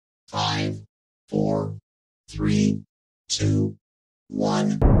5, 4, 3, 2,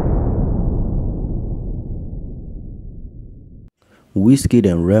 1. Wizkid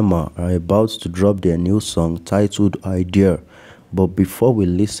and Rema are about to drop their new song titled Idea. But before we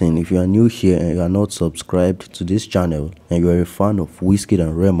listen, if you are new here and you are not subscribed to this channel and you are a fan of Wizkid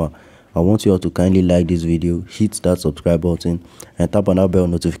and Rema, I want you all to kindly like this video, hit that subscribe button and tap on that bell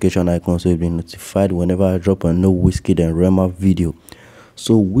notification icon so you'll be notified whenever I drop a new Wizkid and Rema video.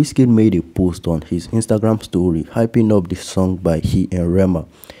 So Wizkid made a post on his Instagram story hyping up the song by he and Rema.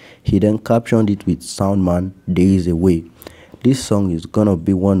 He then captioned it with "Soundman Days Away." This song is gonna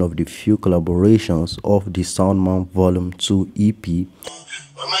be one of the few collaborations of the Soundman Volume 2 EP.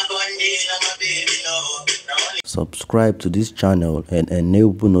 Subscribe to this channel and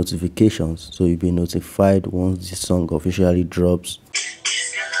enable notifications so you'll be notified once the song officially drops.